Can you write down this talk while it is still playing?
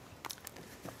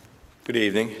Good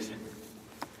evening.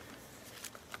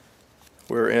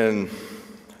 We're in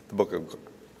the book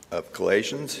of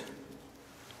Galatians,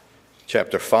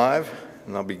 chapter 5,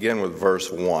 and I'll begin with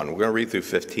verse 1. We're going to read through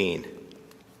 15.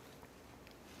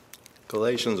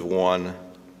 Galatians 1,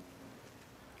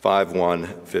 1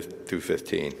 through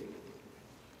 15.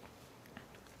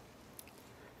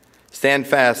 Stand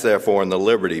fast, therefore, in the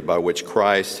liberty by which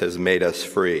Christ has made us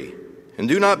free, and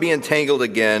do not be entangled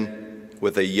again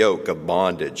with a yoke of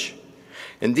bondage.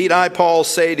 Indeed, I, Paul,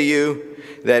 say to you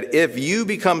that if you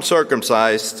become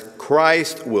circumcised,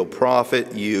 Christ will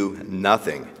profit you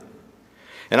nothing.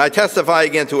 And I testify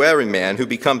again to every man who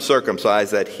becomes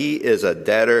circumcised that he is a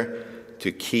debtor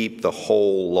to keep the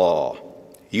whole law.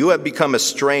 You have become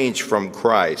estranged from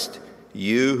Christ,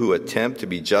 you who attempt to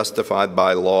be justified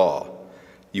by law.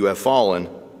 You have fallen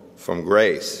from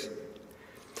grace.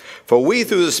 For we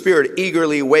through the Spirit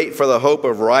eagerly wait for the hope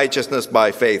of righteousness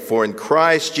by faith. For in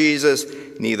Christ Jesus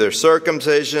neither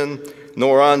circumcision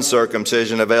nor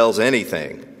uncircumcision avails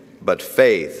anything, but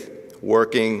faith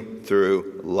working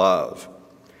through love.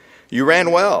 You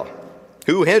ran well.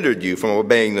 Who hindered you from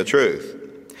obeying the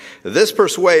truth? This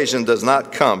persuasion does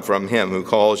not come from him who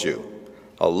calls you.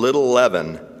 A little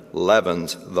leaven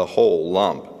leavens the whole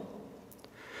lump.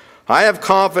 I have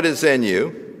confidence in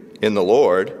you, in the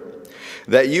Lord,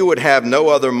 that you would have no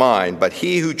other mind, but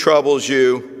he who troubles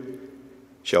you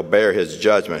shall bear his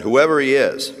judgment, whoever he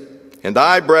is. And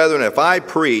I, brethren, if I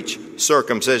preach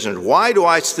circumcision, why do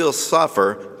I still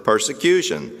suffer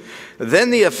persecution?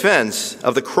 Then the offense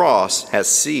of the cross has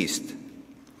ceased.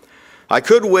 I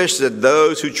could wish that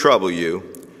those who trouble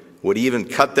you would even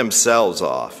cut themselves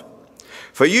off.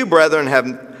 For you, brethren,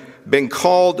 have been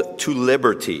called to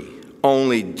liberty,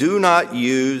 only do not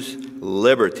use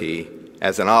liberty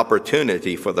as an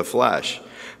opportunity for the flesh,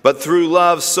 but through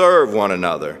love serve one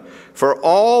another. For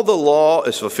all the law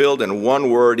is fulfilled in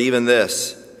one word, even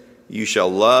this: you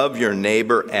shall love your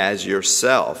neighbor as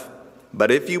yourself. But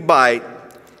if you bite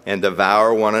and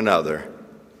devour one another,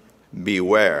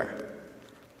 beware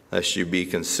lest you be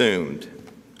consumed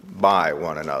by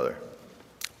one another.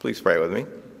 Please pray with me.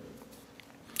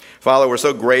 Father, we're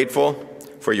so grateful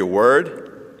for your word.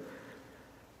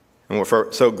 And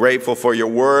we're so grateful for your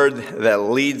word that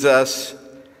leads us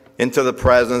into the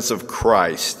presence of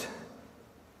Christ,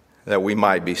 that we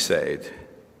might be saved.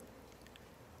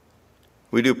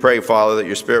 We do pray, Father, that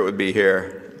your Spirit would be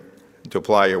here to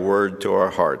apply your word to our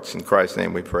hearts. In Christ's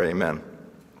name we pray, amen.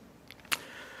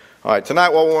 All right, tonight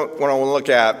what I want to look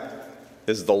at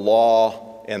is the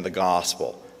law and the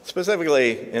gospel,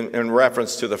 specifically in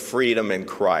reference to the freedom in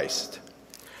Christ.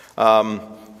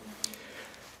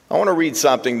 I want to read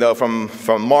something, though, from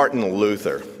Martin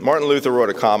Luther. Martin Luther wrote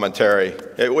a commentary.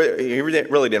 He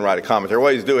really didn't write a commentary.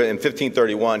 What he was doing in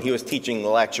 1531, he was teaching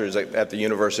lectures at the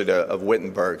University of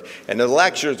Wittenberg. And the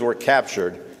lectures were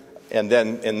captured, and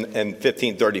then in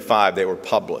 1535 they were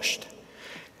published.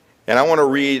 And I want to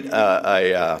read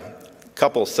a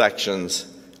couple sections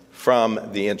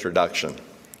from the introduction.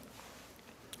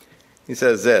 He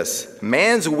says this: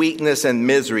 man's weakness and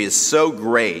misery is so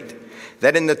great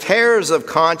that in the terrors of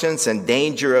conscience and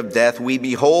danger of death we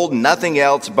behold nothing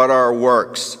else but our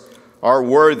works, our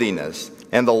worthiness,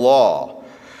 and the law,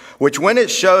 which when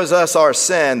it shows us our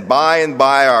sin, by and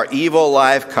by our evil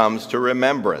life comes to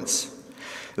remembrance.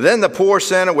 Then the poor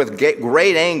sinner with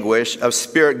great anguish of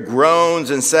spirit groans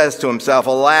and says to himself,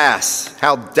 alas,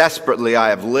 how desperately I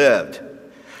have lived.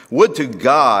 Would to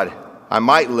God I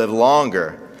might live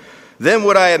longer. Then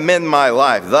would I amend my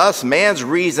life. Thus, man's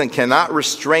reason cannot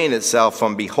restrain itself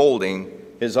from beholding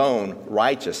his own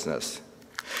righteousness.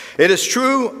 It is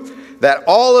true that of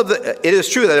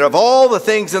all the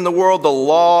things in the world, the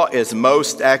law is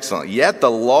most excellent. Yet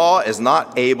the law is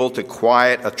not able to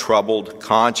quiet a troubled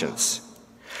conscience,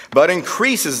 but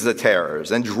increases the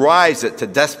terrors and drives it to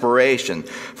desperation.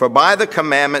 For by the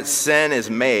commandment, sin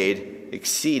is made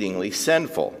exceedingly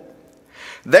sinful.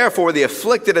 Therefore, the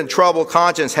afflicted and troubled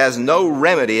conscience has no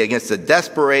remedy against the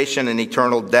desperation and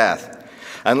eternal death,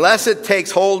 unless it takes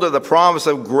hold of the promise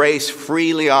of grace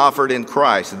freely offered in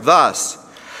Christ. Thus,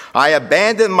 I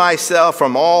abandon myself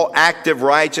from all active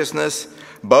righteousness,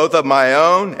 both of my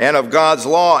own and of God's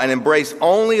law, and embrace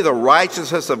only the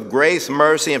righteousness of grace,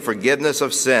 mercy, and forgiveness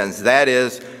of sins. That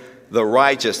is, the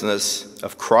righteousness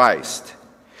of Christ.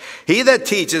 He that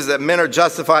teaches that men are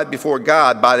justified before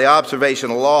God by the observation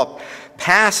of the law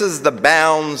passes the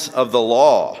bounds of the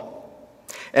law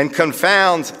and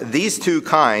confounds these two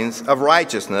kinds of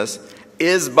righteousness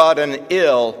is but an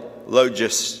ill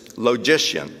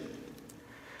logician.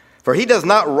 For he does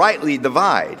not rightly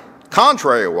divide.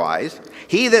 Contrariwise,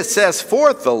 he that sets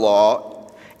forth the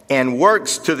law and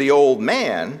works to the old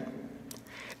man,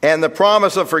 and the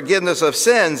promise of forgiveness of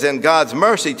sins and God's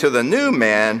mercy to the new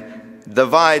man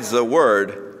divides the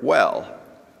word well.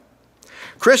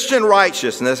 Christian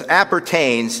righteousness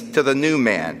appertains to the new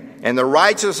man, and the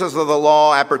righteousness of the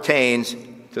law appertains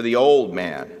to the old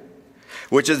man,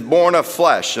 which is born of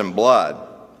flesh and blood.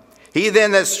 He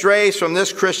then that strays from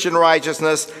this Christian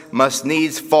righteousness must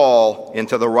needs fall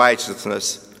into the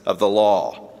righteousness of the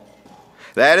law.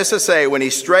 That is to say, when he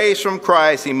strays from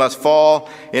Christ, he must fall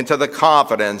into the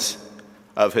confidence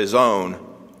of his own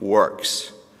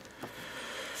works.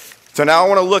 So now I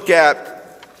want to look at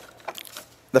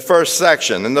the first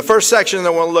section. In the first section I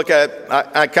want to look at,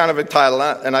 I kind of entitled,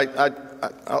 and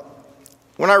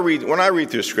when I read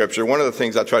through Scripture, one of the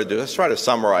things I try to do is try to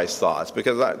summarize thoughts,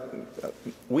 because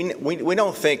we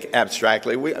don't think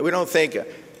abstractly. We don't think,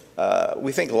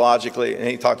 we think logically, and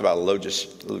he talked about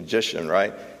logician,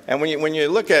 right? And when you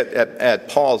look at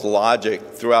Paul's logic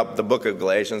throughout the book of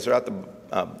Galatians, throughout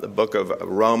the book of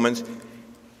Romans,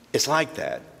 it's like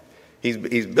that.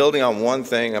 He's building on one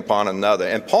thing upon another.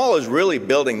 And Paul is really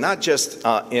building not just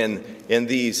in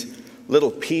these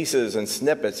little pieces and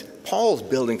snippets. Paul's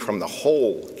building from the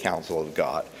whole counsel of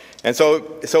God. And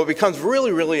so it becomes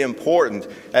really, really important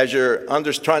as you're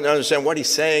trying to understand what he's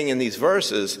saying in these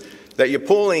verses, that you're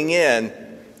pulling in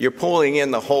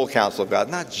the whole counsel of God,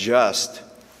 not just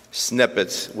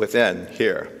snippets within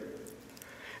here.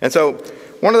 And so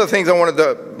one of the things I wanted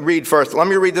to read first, let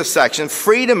me read this section.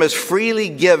 Freedom is freely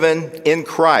given in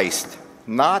Christ,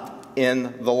 not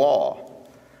in the law.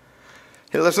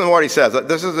 Here, listen to what he says.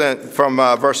 This is from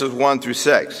verses 1 through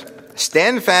 6.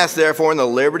 Stand fast, therefore, in the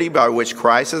liberty by which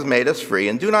Christ has made us free,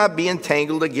 and do not be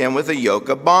entangled again with a yoke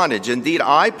of bondage. Indeed,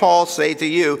 I, Paul, say to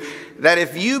you that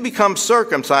if you become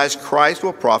circumcised, Christ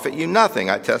will profit you nothing.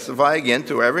 I testify again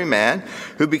to every man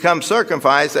who becomes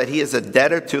circumcised that he is a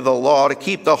debtor to the law to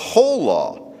keep the whole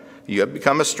law. You have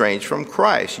become estranged from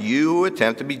Christ, you who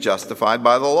attempt to be justified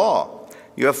by the law.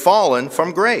 You have fallen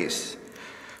from grace.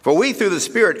 For we through the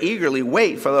Spirit eagerly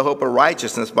wait for the hope of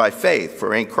righteousness by faith.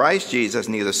 For in Christ Jesus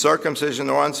neither circumcision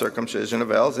nor uncircumcision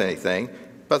avails anything,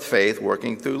 but faith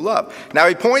working through love. Now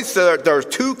he points to there are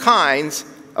two kinds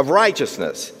of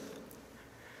righteousness.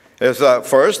 There's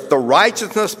first, the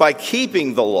righteousness by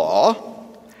keeping the law,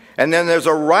 and then there's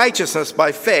a righteousness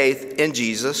by faith in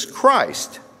Jesus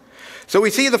Christ. So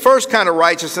we see the first kind of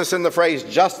righteousness in the phrase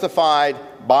justified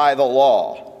by the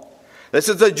law. This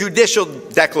is a judicial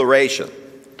declaration.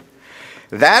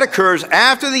 That occurs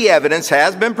after the evidence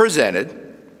has been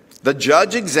presented, the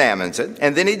judge examines it,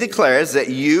 and then he declares that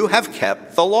you have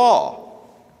kept the law.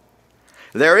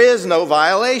 There is no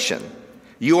violation.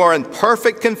 You are in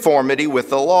perfect conformity with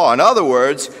the law. In other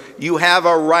words, you have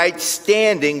a right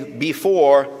standing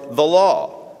before the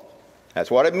law.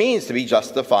 That's what it means to be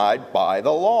justified by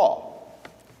the law.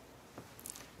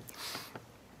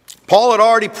 Paul had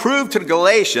already proved to the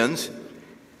Galatians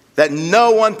that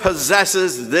no one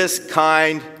possesses this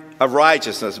kind of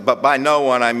righteousness. But by no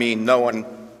one, I mean no one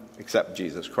except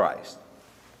Jesus Christ.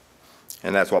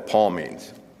 And that's what Paul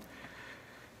means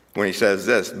when he says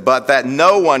this. But that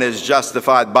no one is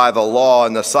justified by the law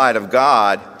in the sight of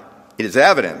God, it is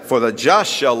evident. For the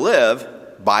just shall live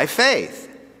by faith.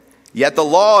 Yet the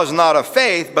law is not of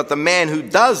faith, but the man who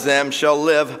does them shall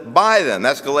live by them.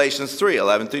 That's Galatians 3,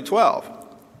 11 through 12.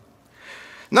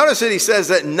 Notice that he says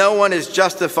that no one is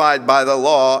justified by the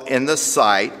law in the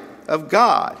sight of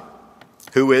God,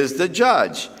 who is the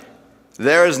judge.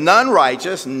 There is none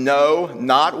righteous, no,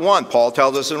 not one. Paul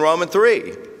tells us in Romans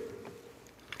 3.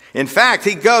 In fact,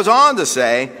 he goes on to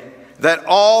say that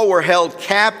all were held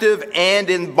captive and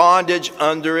in bondage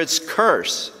under its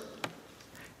curse.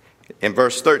 In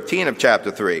verse 13 of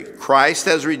chapter 3, Christ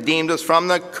has redeemed us from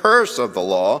the curse of the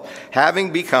law,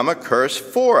 having become a curse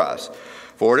for us.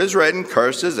 For it is written,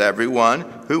 cursed is everyone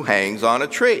who hangs on a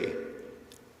tree.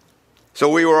 So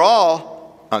we were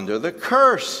all under the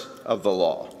curse of the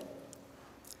law.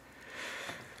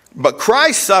 But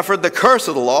Christ suffered the curse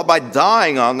of the law by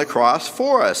dying on the cross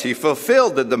for us. He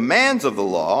fulfilled the demands of the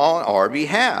law on our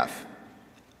behalf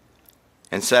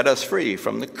and set us free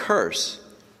from the curse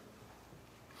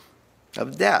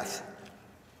of death.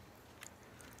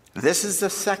 This is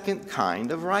the second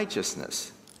kind of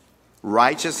righteousness.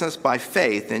 Righteousness by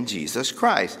faith in Jesus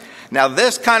Christ. Now,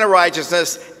 this kind of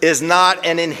righteousness is not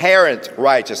an inherent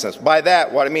righteousness. By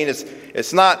that, what I mean is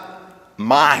it's not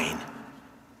mine.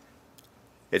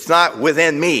 It's not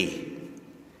within me.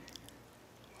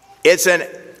 It's an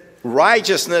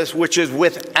righteousness which is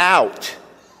without.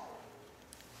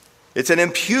 It's an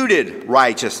imputed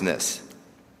righteousness.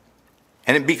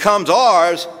 And it becomes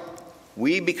ours.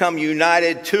 We become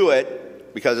united to it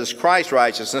because it's Christ's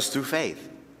righteousness through faith.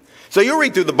 So you'll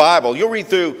read through the Bible, you'll read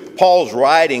through Paul's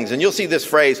writings, and you'll see this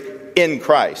phrase, in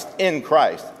Christ, in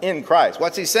Christ, in Christ.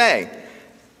 What's he saying?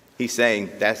 He's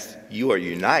saying you are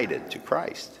united to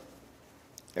Christ.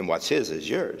 And what's his is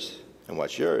yours. And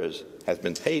what's yours has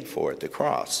been paid for at the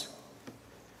cross.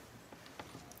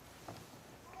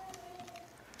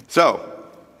 So,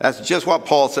 that's just what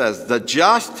Paul says. The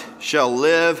just shall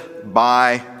live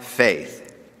by faith.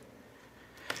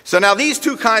 So now these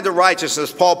two kinds of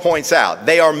righteousness, Paul points out,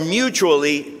 they are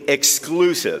mutually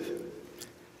exclusive.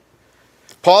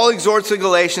 Paul exhorts the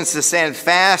Galatians to stand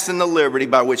fast in the liberty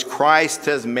by which Christ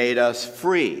has made us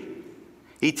free.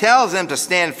 He tells them to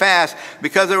stand fast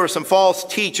because there were some false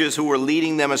teachers who were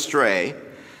leading them astray,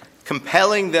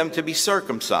 compelling them to be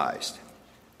circumcised.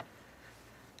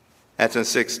 That's in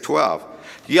 6:12.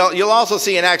 You'll also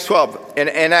see in Acts 12,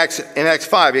 in Acts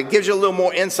 5, it gives you a little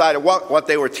more insight of what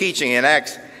they were teaching in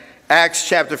Acts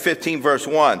chapter 15, verse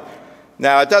 1.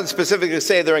 Now, it doesn't specifically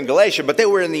say they're in Galatia, but they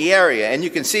were in the area. And you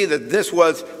can see that this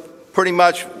was pretty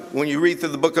much, when you read through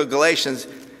the book of Galatians,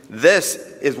 this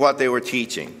is what they were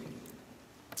teaching.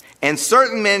 And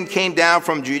certain men came down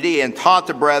from Judea and taught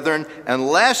the brethren,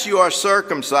 unless you are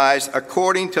circumcised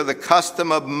according to the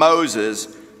custom of Moses,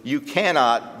 you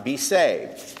cannot be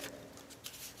saved.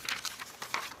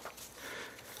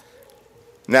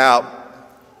 Now,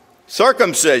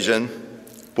 circumcision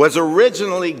was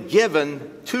originally given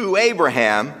to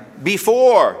Abraham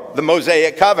before the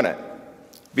Mosaic covenant,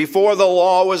 before the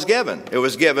law was given. It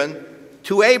was given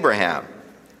to Abraham.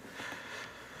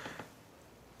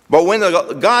 But when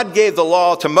God gave the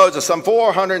law to Moses some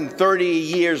 430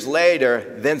 years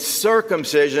later, then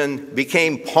circumcision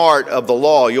became part of the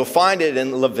law. You'll find it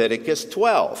in Leviticus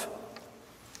 12.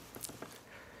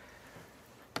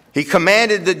 He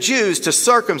commanded the Jews to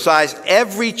circumcise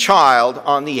every child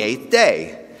on the 8th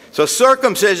day. So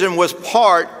circumcision was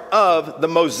part of the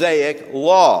Mosaic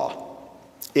law.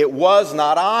 It was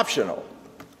not optional.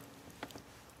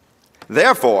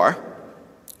 Therefore,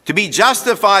 to be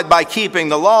justified by keeping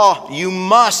the law, you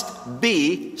must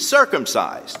be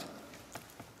circumcised.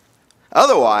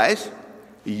 Otherwise,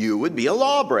 you would be a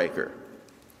lawbreaker.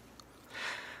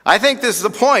 I think this is the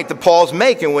point that Paul's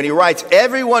making when he writes,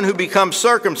 everyone who becomes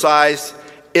circumcised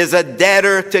is a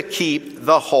debtor to keep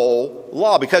the whole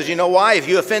law. Because you know why? If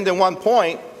you offend in one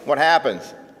point, what happens?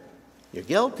 You're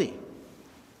guilty.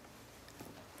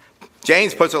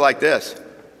 James puts it like this.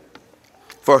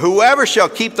 For whoever shall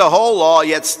keep the whole law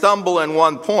yet stumble in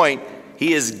one point,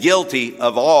 he is guilty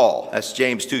of all. That's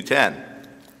James 2:10.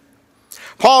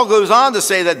 Paul goes on to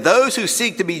say that those who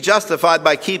seek to be justified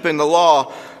by keeping the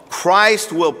law,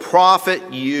 Christ will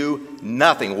profit you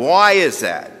nothing. Why is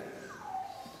that?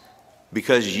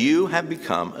 Because you have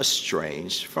become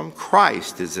estranged from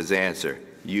Christ, is his answer.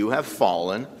 You have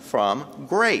fallen from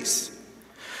grace.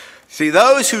 See,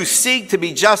 those who seek to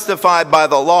be justified by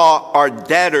the law are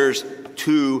debtors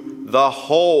to the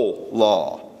whole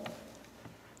law.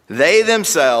 They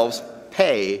themselves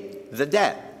pay the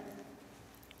debt.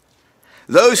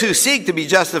 Those who seek to be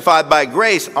justified by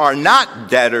grace are not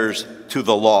debtors to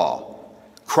the law.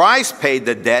 Christ paid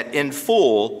the debt in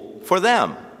full for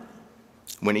them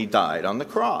when he died on the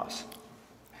cross.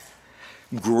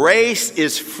 Grace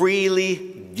is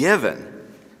freely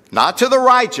given, not to the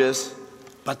righteous,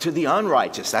 but to the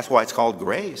unrighteous. That's why it's called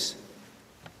grace.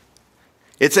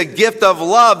 It's a gift of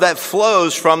love that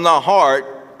flows from the heart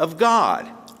of God.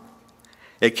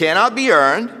 It cannot be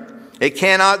earned. It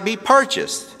cannot be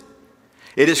purchased.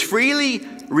 It is freely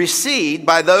received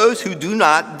by those who do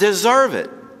not deserve it.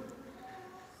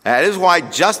 That is why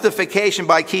justification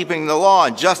by keeping the law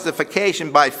and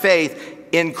justification by faith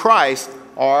in Christ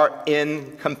are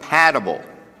incompatible,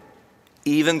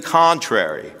 even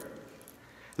contrary.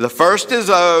 The first is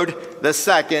owed, the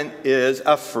second is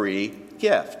a free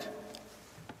gift.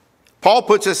 Paul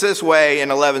puts it this way in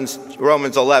Romans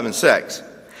 11:6.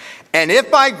 And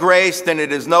if by grace, then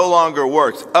it is no longer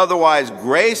works. Otherwise,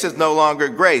 grace is no longer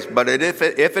grace. But if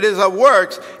it is of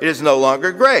works, it is no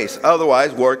longer grace.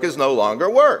 Otherwise, work is no longer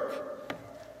work.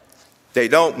 They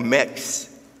don't mix.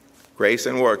 Grace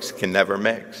and works can never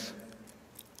mix.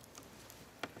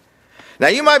 Now,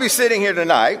 you might be sitting here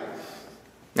tonight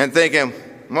and thinking,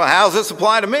 well, how does this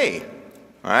apply to me?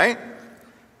 All right?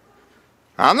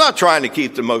 I'm not trying to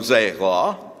keep the Mosaic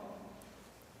law.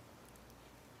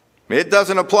 It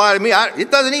doesn't apply to me.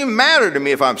 It doesn't even matter to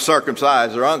me if I'm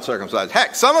circumcised or uncircumcised.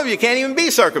 Heck, some of you can't even be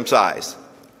circumcised,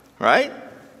 right?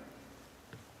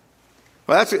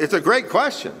 Well, it's a great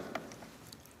question.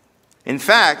 In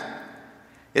fact,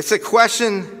 it's a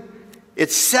question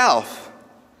itself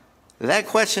That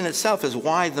question itself is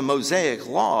why the Mosaic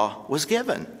law was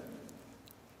given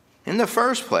in the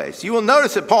first place. You will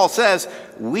notice that Paul says,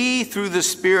 we through the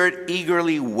Spirit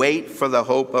eagerly wait for the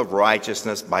hope of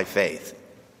righteousness by faith.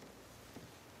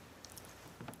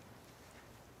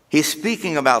 He's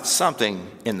speaking about something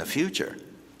in the future,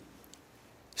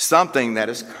 something that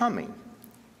is coming.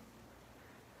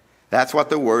 That's what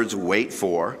the words wait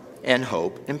for and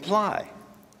hope imply.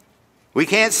 We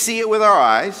can't see it with our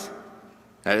eyes.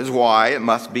 That is why it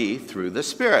must be through the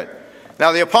Spirit.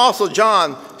 Now, the Apostle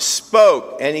John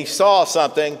spoke and he saw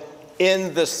something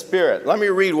in the Spirit. Let me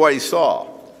read what he saw.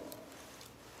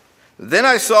 Then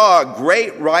I saw a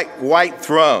great white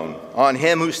throne on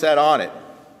him who sat on it,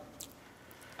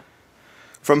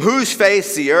 from whose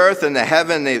face the earth and the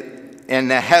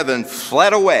heaven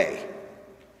fled away,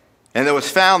 and there was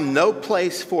found no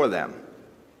place for them.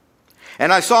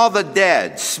 And I saw the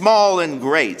dead, small and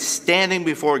great, standing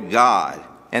before God,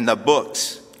 and the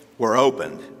books were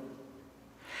opened.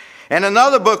 And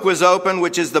another book was opened,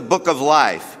 which is the book of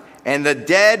life. And the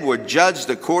dead were judged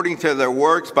according to their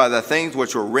works by the things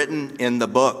which were written in the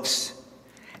books.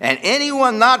 And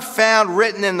anyone not found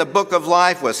written in the book of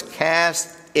life was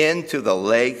cast into the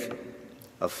lake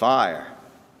of fire.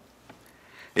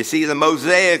 You see, the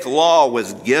Mosaic law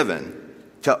was given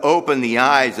to open the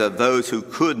eyes of those who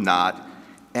could not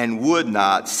and would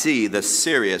not see the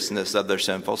seriousness of their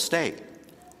sinful state.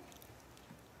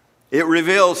 It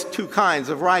reveals two kinds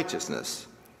of righteousness.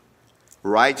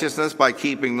 Righteousness by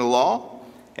keeping the law,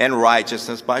 and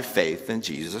righteousness by faith in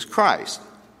Jesus Christ.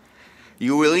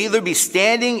 You will either be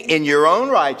standing in your own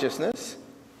righteousness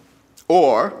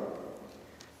or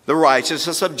the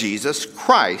righteousness of Jesus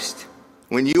Christ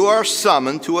when you are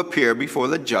summoned to appear before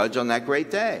the judge on that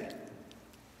great day.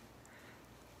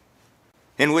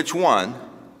 In which one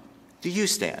do you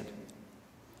stand?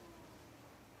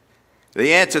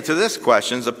 The answer to this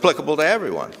question is applicable to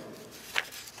everyone.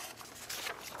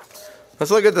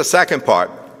 Let's look at the second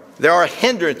part. There are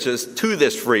hindrances to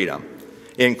this freedom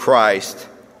in Christ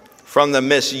from the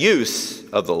misuse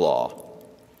of the law.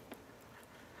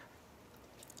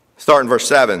 Start in verse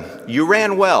 7. You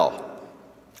ran well.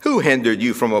 Who hindered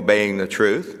you from obeying the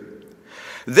truth?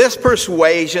 This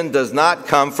persuasion does not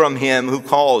come from him who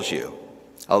calls you.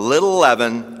 A little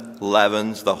leaven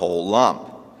leavens the whole lump.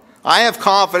 I have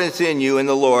confidence in you in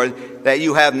the Lord that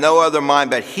you have no other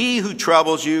mind, but he who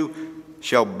troubles you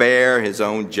shall bear his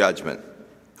own judgment,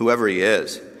 whoever he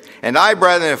is. And I,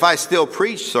 brethren, if I still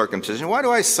preach circumcision, why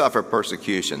do I suffer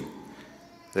persecution?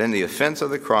 Then the offense of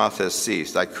the cross has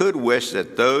ceased. I could wish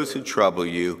that those who trouble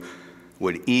you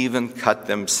would even cut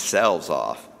themselves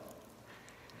off.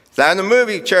 Now, in the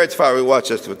movie Chariots of Fire, we watched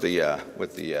this with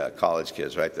the college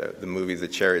kids, right? The movie The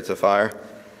Chariots of Fire.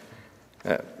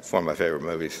 It's one of my favorite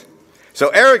movies. So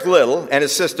Eric Little and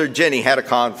his sister Jenny had a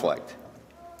conflict.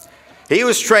 He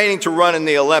was training to run in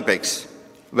the Olympics,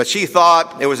 but she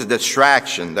thought it was a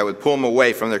distraction that would pull him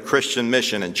away from their Christian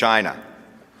mission in China.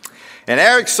 And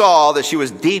Eric saw that she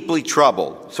was deeply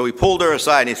troubled, so he pulled her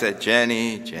aside and he said,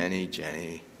 Jenny, Jenny,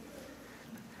 Jenny,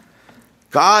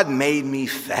 God made me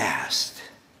fast.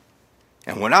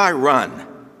 And when I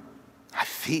run, I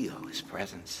feel his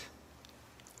presence.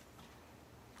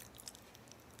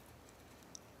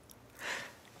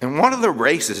 In one of the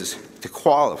races to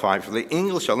qualify for the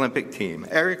English Olympic team,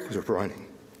 Eric was running.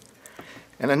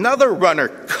 And another runner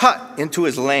cut into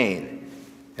his lane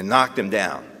and knocked him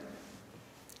down.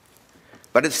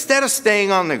 But instead of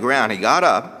staying on the ground, he got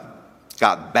up,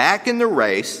 got back in the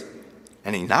race,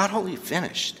 and he not only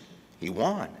finished, he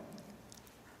won.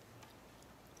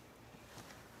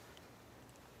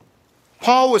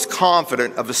 Paul was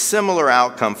confident of a similar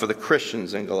outcome for the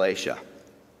Christians in Galatia.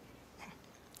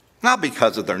 Not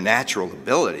because of their natural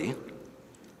ability,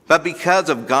 but because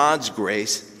of God's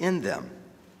grace in them.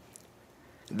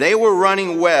 They were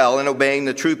running well and obeying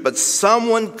the truth, but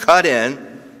someone cut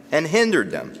in and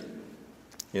hindered them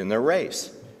in their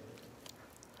race.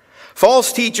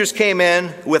 False teachers came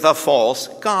in with a false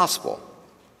gospel.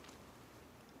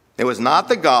 It was not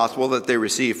the gospel that they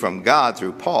received from God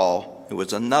through Paul. It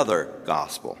was another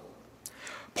gospel.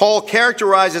 Paul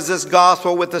characterizes this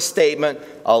gospel with the statement,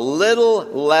 a little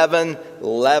leaven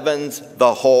leavens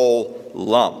the whole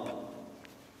lump.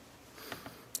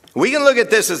 We can look at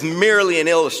this as merely an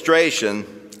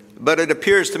illustration, but it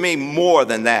appears to me more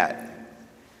than that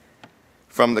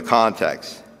from the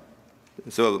context.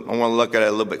 So I want to look at it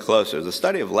a little bit closer. The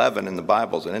study of leaven in the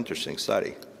Bible is an interesting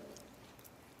study.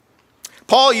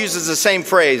 Paul uses the same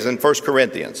phrase in 1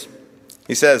 Corinthians.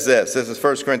 He says this is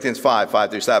 1 Corinthians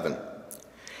 5:5-7.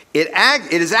 It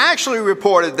is actually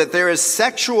reported that there is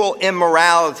sexual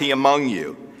immorality among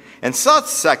you, and such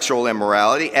sexual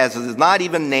immorality as is not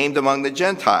even named among the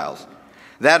Gentiles,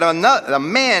 that a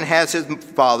man has his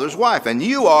father's wife, and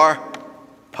you are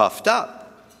puffed up.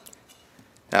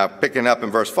 Now, picking up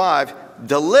in verse 5,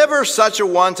 deliver such a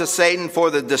one to Satan for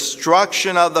the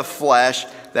destruction of the flesh,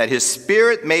 that his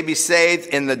spirit may be saved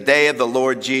in the day of the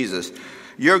Lord Jesus.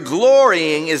 Your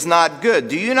glorying is not good.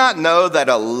 Do you not know that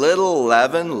a little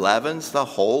leaven leavens the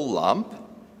whole lump?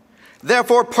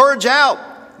 Therefore purge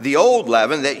out the old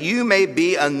leaven, that you may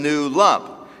be a new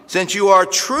lump, since you are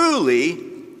truly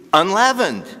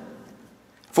unleavened.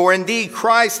 For indeed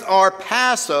Christ our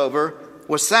Passover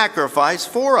was sacrificed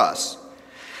for us.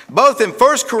 Both in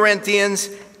 1 Corinthians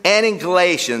and in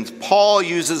Galatians, Paul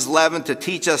uses leaven to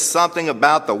teach us something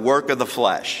about the work of the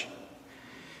flesh.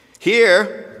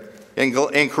 Here,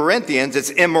 in Corinthians, it's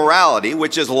immorality,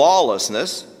 which is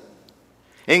lawlessness.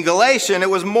 In Galatians, it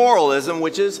was moralism,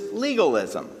 which is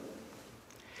legalism.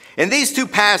 In these two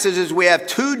passages, we have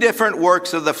two different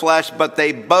works of the flesh, but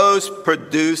they both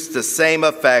produce the same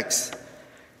effects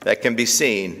that can be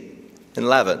seen in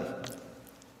leaven.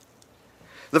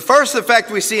 The first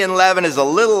effect we see in leaven is a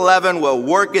little leaven will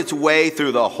work its way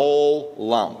through the whole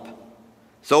lump.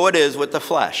 So it is with the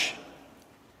flesh.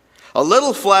 A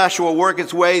little flesh will work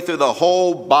its way through the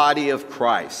whole body of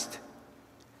Christ.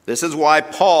 This is why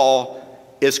Paul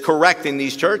is correcting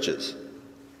these churches.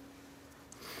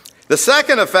 The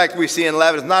second effect we see in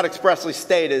leaven is not expressly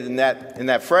stated in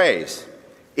that phrase.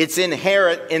 It's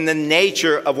inherent in the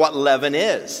nature of what leaven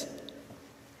is.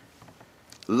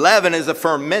 Leaven is a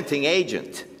fermenting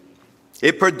agent.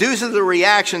 It produces a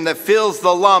reaction that fills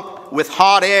the lump with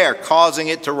hot air, causing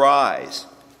it to rise.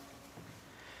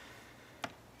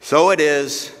 So it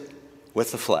is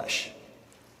with the flesh.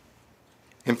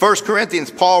 In 1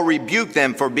 Corinthians, Paul rebuked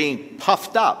them for being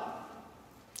puffed up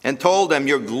and told them,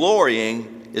 your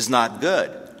glorying is not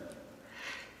good.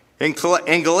 In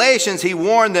Galatians, he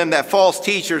warned them that false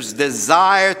teachers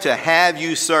desire to have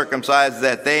you circumcised,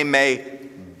 that they may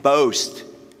boast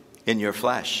in your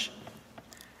flesh.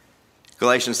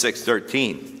 Galatians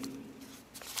 6:13.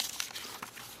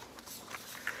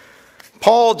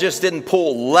 Paul just didn't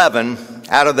pull leaven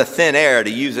out of the thin air to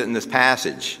use it in this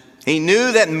passage. He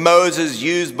knew that Moses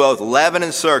used both leaven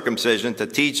and circumcision to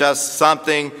teach us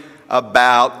something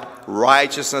about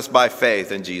righteousness by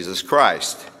faith in Jesus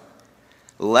Christ.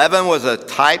 Leaven was a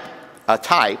type,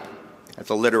 that's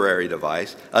a literary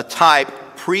device, a type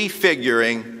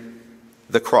prefiguring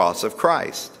the cross of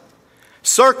Christ.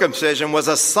 Circumcision was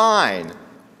a sign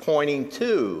pointing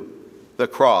to the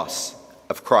cross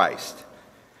of Christ.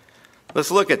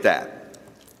 Let's look at that.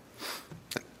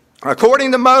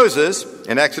 According to Moses,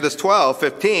 in Exodus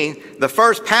 12:15, the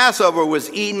first Passover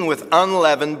was eaten with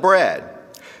unleavened bread.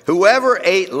 Whoever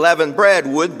ate leavened bread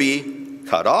would be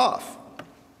cut off.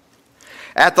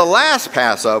 At the last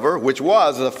Passover, which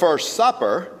was the first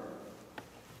supper,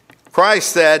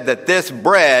 Christ said that this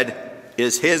bread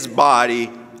is his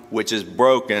body, which is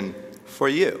broken for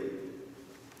you.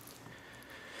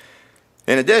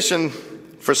 In addition,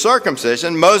 for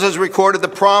circumcision, Moses recorded the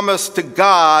promise of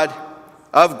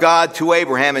God to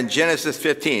Abraham in Genesis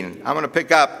 15. I'm going to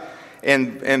pick up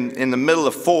in the middle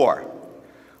of 4.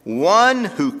 One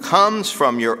who comes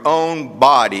from your own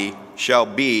body shall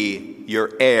be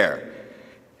your heir.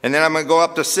 And then I'm going to go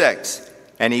up to 6.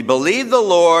 And he believed the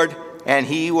Lord, and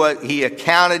he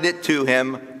accounted it to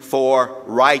him for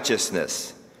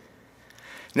righteousness.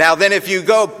 Now then, if you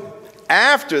go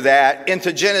after that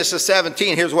into Genesis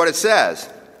 17, here's what it says.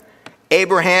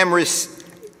 Abraham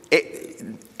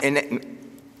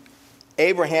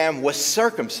was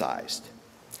circumcised.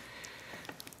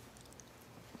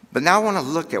 But now I want to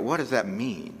look at, what does that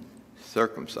mean,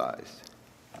 circumcised?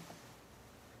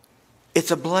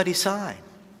 It's a bloody sign.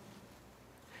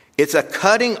 It's a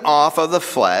cutting off of the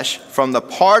flesh from the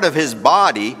part of his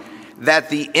body that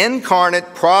the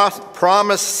incarnate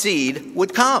promised seed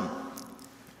would come.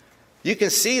 You can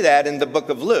see that in the book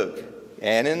of Luke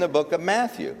and in the book of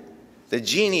Matthew. The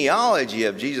genealogy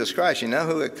of Jesus Christ, you know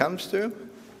who it comes through?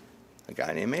 A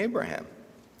guy named Abraham.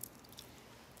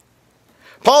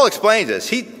 Paul explains this.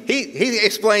 He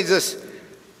explains this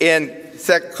in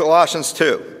Colossians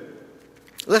 2.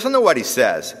 Listen to what he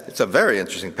says. It's a very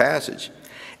interesting passage.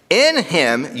 In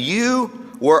him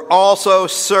you were also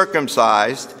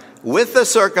circumcised with the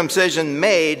circumcision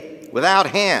made without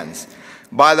hands,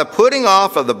 by the putting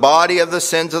off of the body of the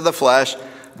sins of the flesh,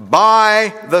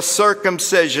 by the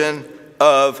circumcision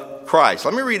of Christ.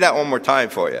 Let me read that one more time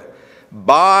for you.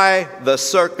 By the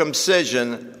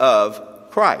circumcision of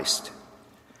Christ.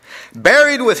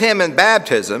 Buried with him in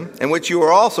baptism, in which you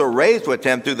were also raised with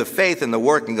him through the faith in the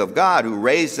working of God who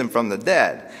raised him from the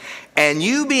dead. And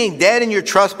you being dead in your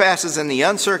trespasses and the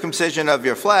uncircumcision of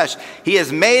your flesh, he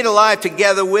has made alive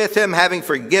together with him, having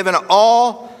forgiven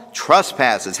all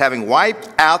trespasses, having wiped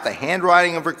out the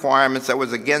handwriting of requirements that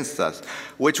was against us,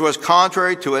 which was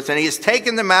contrary to us, and he has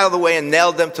taken them out of the way and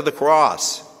nailed them to the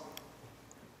cross.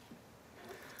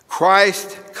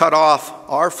 Christ cut off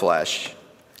our flesh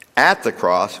at the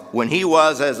cross when he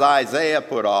was, as Isaiah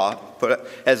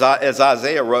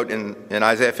wrote in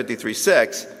Isaiah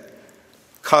 53:6,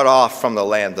 cut off from the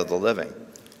land of the living.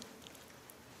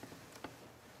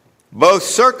 Both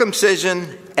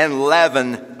circumcision and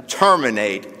leaven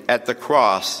terminate at the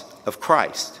cross of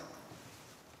Christ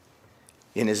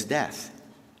in his death.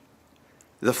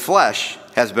 The flesh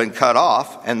has been cut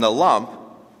off and the lump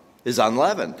is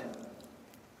unleavened.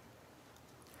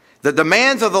 The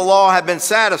demands of the law have been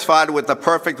satisfied with the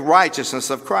perfect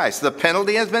righteousness of Christ. The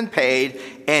penalty has been paid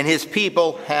and his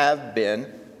people have been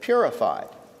purified.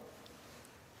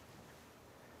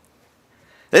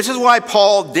 This is why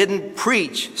Paul didn't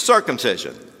preach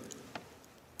circumcision.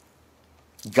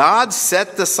 God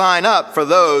set the sign up for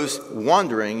those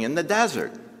wandering in the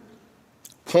desert,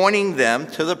 pointing them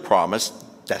to the promised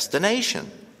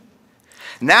destination.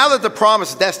 Now that the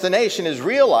promised destination is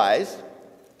realized,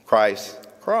 Christ's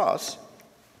cross,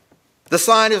 the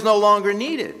sign is no longer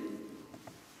needed.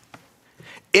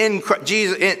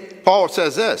 Paul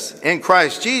says this, in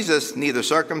Christ Jesus, neither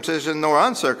circumcision nor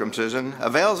uncircumcision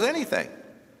avails anything.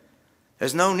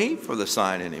 There's no need for the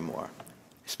sign anymore.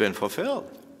 It's been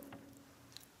fulfilled.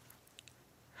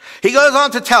 He goes on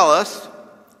to tell us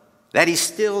that he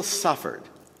still suffered,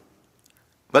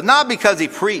 but not because he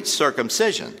preached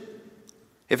circumcision.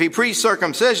 If he preached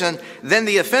circumcision, then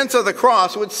the offense of the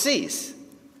cross would cease.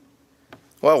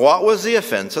 Well, what was the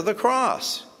offense of the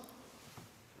cross?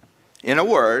 In a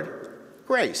word,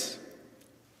 grace.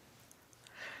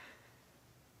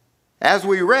 As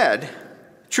we read,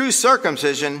 true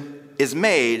circumcision is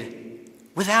made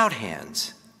without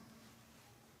hands.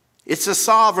 It's the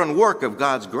sovereign work of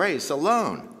God's grace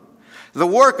alone. The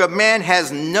work of man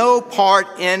has no part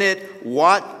in it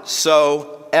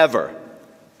whatsoever.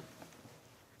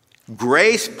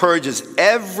 Grace purges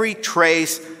every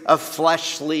trace of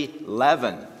fleshly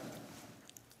leaven.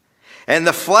 And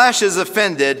the flesh is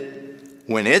offended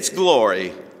when its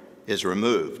glory is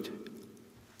removed.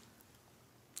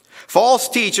 False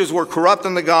teachers were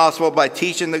corrupting the gospel by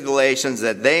teaching the Galatians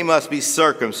that they must be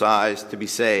circumcised to be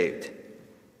saved.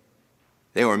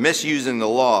 They were misusing the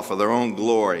law for their own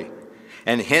glory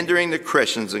and hindering the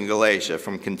Christians in Galatia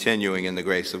from continuing in the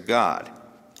grace of God.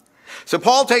 So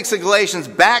Paul takes the Galatians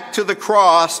back to the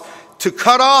cross to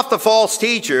cut off the false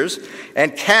teachers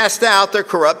and cast out their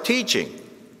corrupt teaching.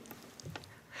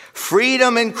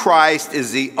 Freedom in Christ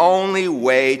is the only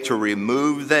way to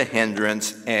remove the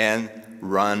hindrance and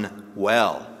run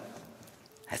well.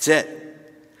 That's it.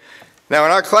 Now,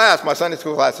 in our class, my Sunday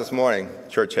school class this morning,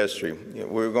 church history, we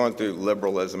were going through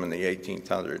liberalism in the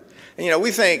 1800s. And,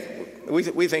 we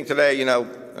think today,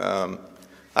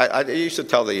 I used to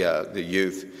tell the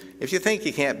youth, if you think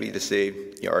you can't be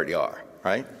deceived, you already are,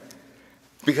 right?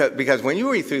 Because when you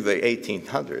read through the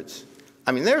 1800s,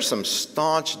 there's some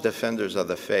staunch defenders of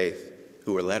the faith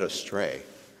who were led astray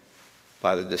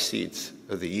by the deceits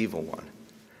of the evil one.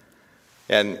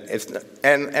 And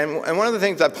one of the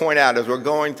things I point out as we're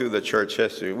going through the church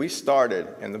history, we started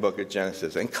in the book of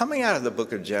Genesis. And coming out of the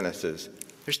book of Genesis,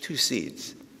 there's two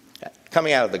seeds.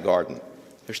 Coming out of the garden,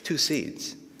 there's two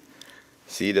seeds.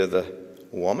 Seed of the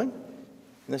woman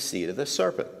and the seed of the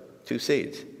serpent. Two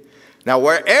seeds. Now,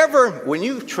 when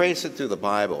you trace it through the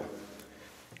Bible,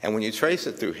 and when you trace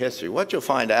it through history, what you'll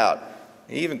find out,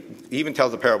 he even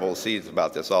tells the parable of seeds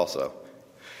about this also.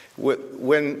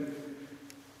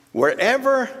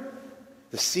 Wherever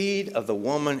the seed of the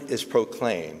woman is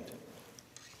proclaimed,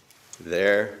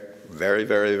 there, very,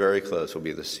 very, very close, will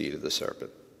be the seed of the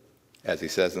serpent. As he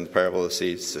says in the parable of the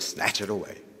seeds, to snatch it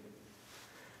away.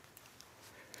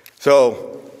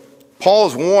 So,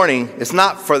 Paul's warning is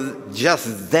not for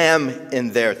just them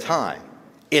in their time.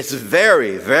 It's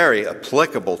very, very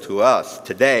applicable to us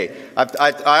today.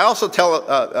 I also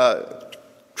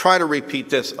try to repeat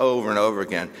this over and over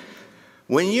again.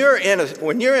 When you're in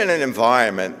an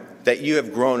environment that you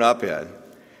have grown up in,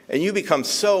 and you become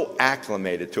so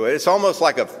acclimated to it, it's almost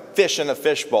like a fish in a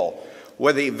fishbowl,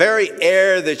 where the very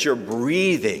air that you're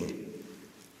breathing,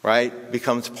 right,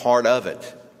 becomes part of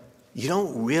it. You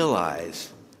don't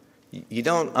realize, you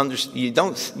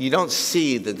don't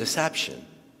see the deception.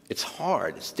 It's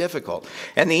hard, it's difficult.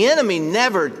 And the enemy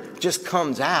never just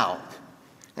comes out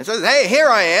and says, hey, here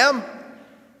I am.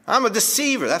 I'm a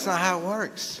deceiver. That's not how it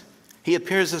works. He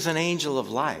appears as an angel of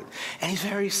light, and he's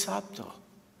very subtle.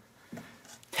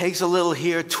 takes a little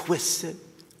here, twists it.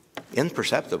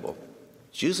 Imperceptible.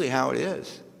 It's usually how it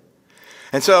is.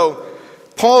 And so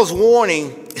Paul's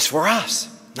warning is for us,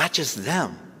 not just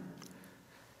them.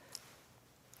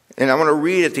 And I'm going to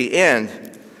read at the end,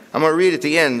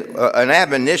 an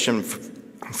admonition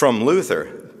from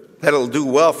Luther that'll do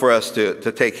well for us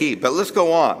to take heed. But let's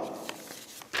go on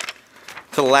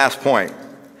to the last point.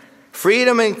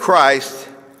 Freedom in Christ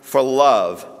for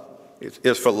love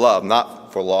is for love,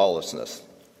 not for lawlessness.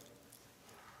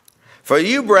 For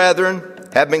you, brethren,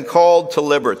 have been called to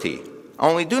liberty.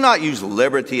 Only do not use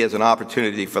liberty as an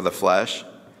opportunity for the flesh,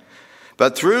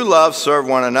 but through love serve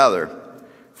one another.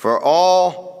 For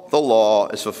all the law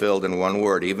is fulfilled in one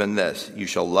word, even this: you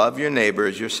shall love your neighbor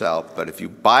as yourself. But if you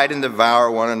bite and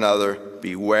devour one another,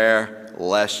 beware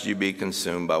lest you be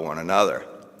consumed by one another.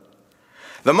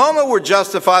 The moment we're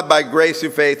justified by grace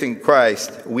through faith in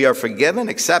Christ, we are forgiven,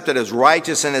 accepted as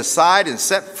righteous in His sight, and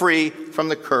set free from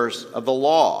the curse of the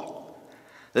law.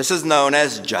 This is known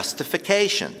as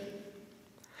justification.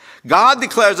 God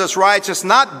declares us righteous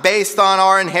not based on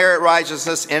our inherent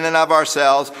righteousness in and of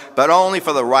ourselves, but only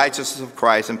for the righteousness of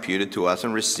Christ imputed to us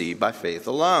and received by faith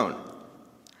alone.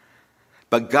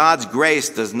 But God's grace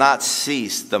does not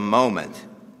cease the moment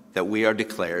that we are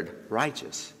declared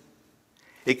righteous.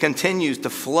 It continues to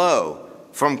flow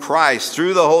from Christ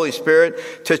through the Holy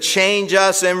Spirit to change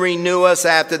us and renew us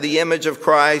after the image of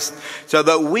Christ, so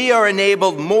that we are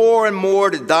enabled more and more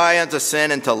to die unto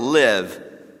sin and to live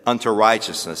unto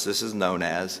righteousness. This is known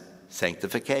as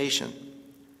sanctification.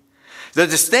 The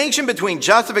distinction between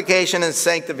justification and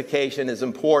sanctification is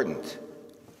important.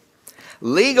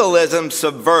 Legalism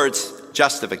subverts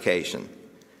justification.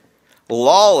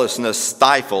 Lawlessness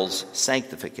stifles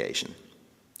sanctification.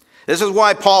 This is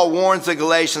why Paul warns the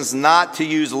Galatians not to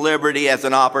use liberty as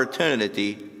an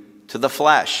opportunity to the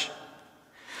flesh.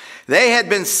 They had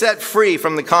been set free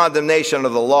from the condemnation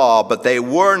of the law, but they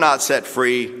were not set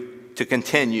free to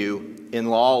continue in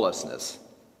lawlessness.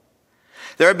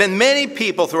 There have been many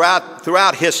people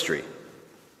throughout history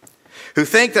who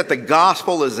think that the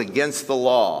gospel is against the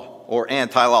law or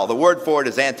anti-law. The word for it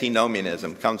is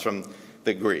antinomianism. It comes from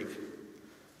the Greek.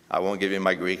 I won't give you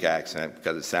my Greek accent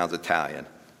because it sounds Italian.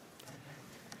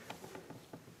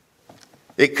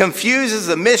 It confuses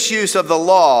the misuse of the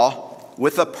law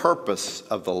with the purpose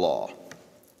of the law.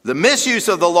 The misuse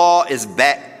of the law is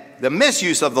bad. The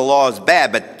misuse of the law is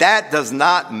bad, but that does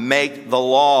not make the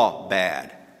law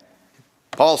bad.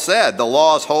 Paul said the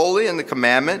law is holy and the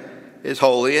commandment is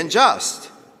holy and just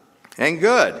and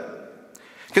good.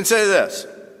 Consider this,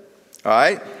 all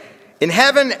right? In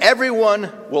heaven,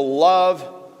 everyone will love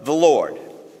the Lord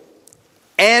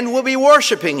and will be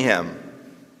worshiping Him.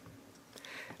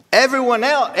 Everyone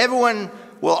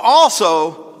will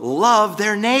also love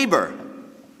their neighbor,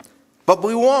 but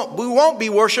we won't be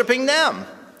worshiping them.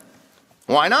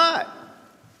 Why not?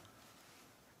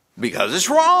 Because it's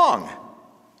wrong.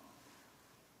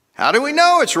 How do we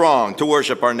know it's wrong to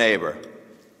worship our neighbor?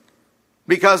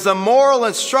 Because the moral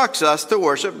instructs us to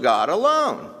worship God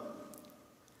alone.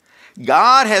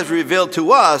 God has revealed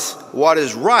to us what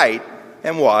is right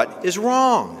and what is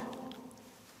wrong.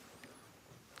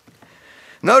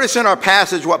 Notice in our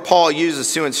passage what Paul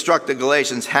uses to instruct the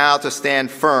Galatians how to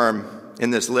stand firm in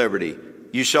this liberty.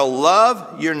 You shall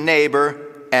love your neighbor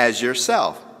as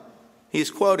yourself.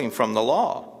 He's quoting from the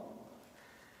law.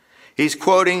 He's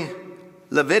quoting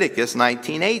Leviticus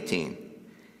 19:18.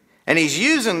 And he's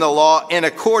using the law in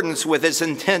accordance with its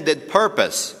intended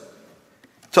purpose,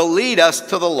 to lead us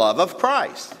to the love of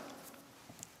Christ.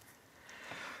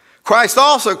 Christ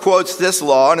also quotes this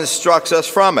law and instructs us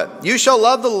from it. You shall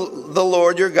love the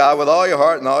Lord your God with all your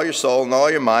heart and all your soul and all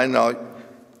your mind and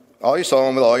all your soul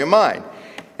and with all your mind.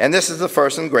 And this is the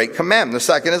first and great commandment. The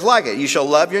second is like it. You shall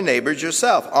love your neighbors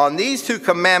yourself. On these two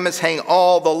commandments hang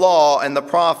all the law and the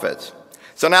prophets.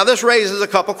 So now this raises a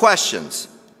couple questions.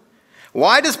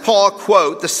 Why does Paul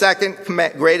quote the second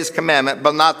greatest commandment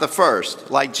but not the first,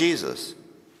 like Jesus?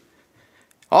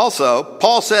 Also,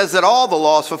 Paul says that all the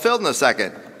law is fulfilled in the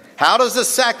second. How does the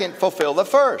second fulfill the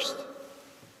first?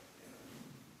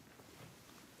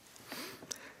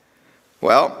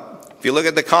 Well, if you look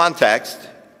at the context,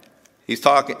 he's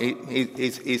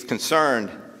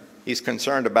concerned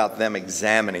about them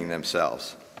examining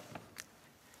themselves.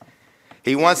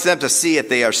 He wants them to see if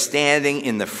they are standing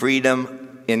in the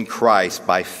freedom in Christ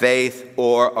by faith,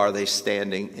 or are they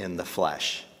standing in the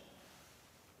flesh?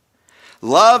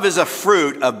 Love is a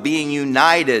fruit of being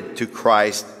united to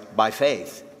Christ by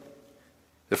faith.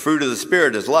 The fruit of the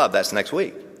Spirit is love. That's next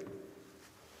week.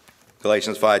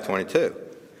 Galatians 5:22.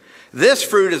 This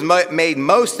fruit is made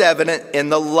most evident in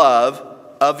the love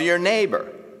of your neighbor.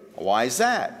 Why is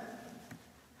that?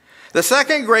 The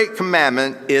second great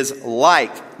commandment is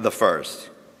like the first.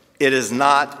 It is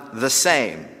not the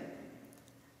same.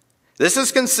 This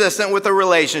is consistent with the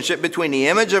relationship between the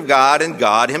image of God and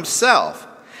God himself.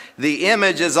 The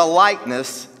image is a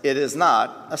likeness. It is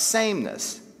not a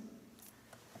sameness.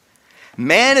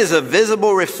 Man is a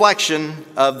visible reflection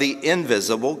of the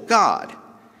invisible God.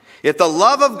 If the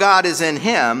love of God is in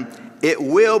him, it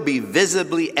will be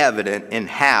visibly evident in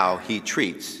how he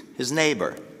treats his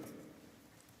neighbor.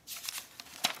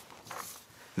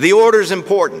 The order is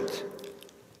important.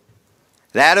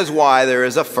 That is why there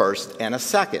is a first and a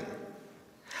second.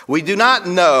 We do not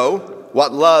know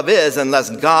what love is unless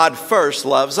God first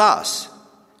loves us.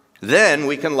 Then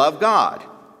we can love God.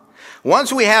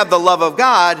 Once we have the love of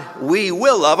God, we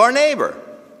will love our neighbor.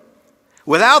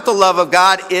 Without the love of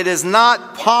God, it is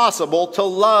not possible to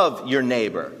love your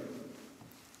neighbor.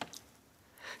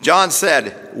 John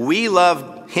said, we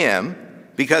love him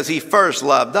because he first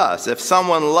loved us. If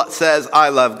someone says, I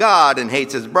love God, and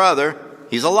hates his brother,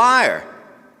 he's a liar.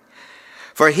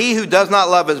 For he who does not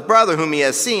love his brother whom he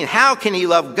has seen, how can he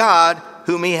love God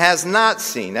whom he has not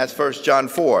seen? That's 1 John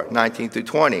 4, 19 through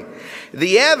 20.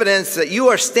 The evidence that you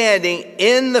are standing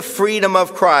in the freedom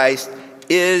of Christ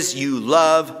is you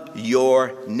love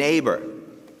your neighbor.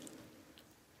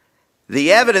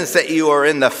 The evidence that you are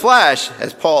in the flesh,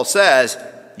 as Paul says,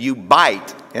 you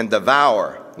bite and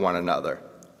devour one another.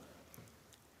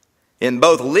 In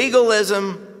both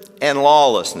legalism and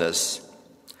lawlessness,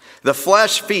 the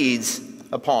flesh feeds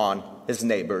upon his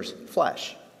neighbor's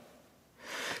flesh.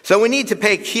 So we need to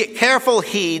pay careful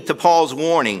heed to Paul's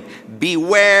warning.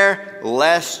 Beware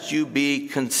lest you be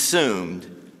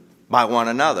consumed by one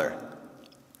another.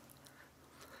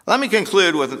 Let me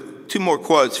conclude with two more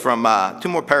paragraphs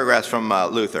from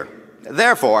Luther.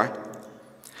 Therefore,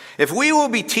 if we will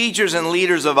be teachers and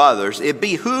leaders of others, it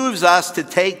behooves us to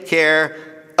take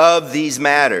care of these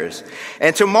matters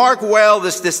and to mark well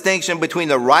this distinction between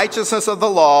the righteousness of the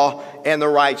law and the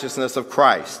righteousness of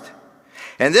Christ.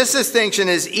 And this distinction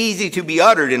is easy to be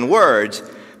uttered in words,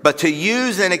 but to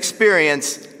use and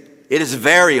experience, it is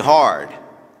very hard,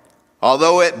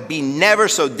 although it be never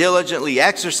so diligently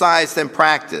exercised and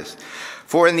practiced.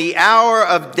 For in the hour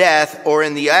of death or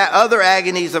in the other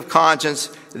agonies of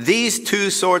conscience, these two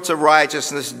sorts of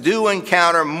righteousness do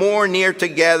encounter more near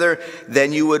together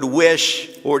than you would wish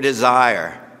or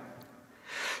desire.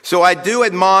 So I do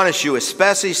admonish you,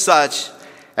 especially such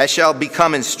as shall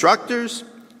become instructors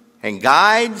and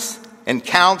guides and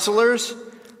counselors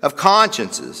of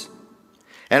consciences,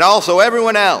 and also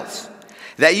everyone else,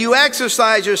 that you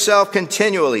exercise yourself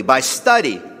continually by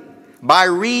study, by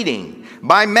reading,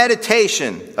 by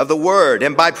meditation of the word,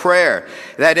 and by prayer,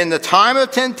 that in the time of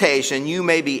temptation you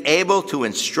may be able to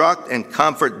instruct and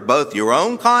comfort both your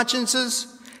own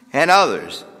consciences and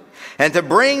others, and to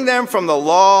bring them from the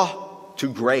law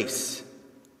to grace,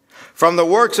 from the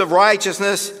works of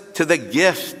righteousness to the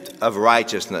gift of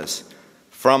righteousness,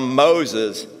 from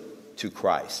Moses to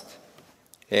Christ.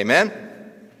 Amen?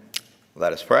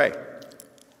 Let us pray.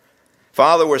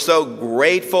 Father, we're so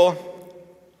grateful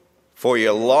for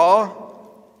your law,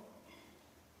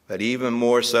 but even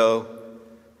more so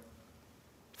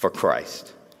for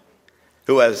Christ,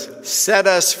 who has set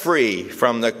us free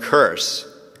from the curse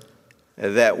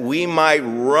that we might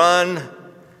run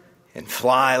and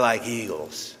fly like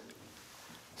eagles.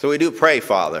 So we do pray,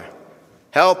 Father,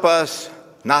 help us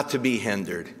not to be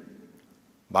hindered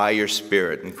by your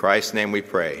Spirit. In Christ's name we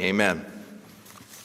pray. Amen.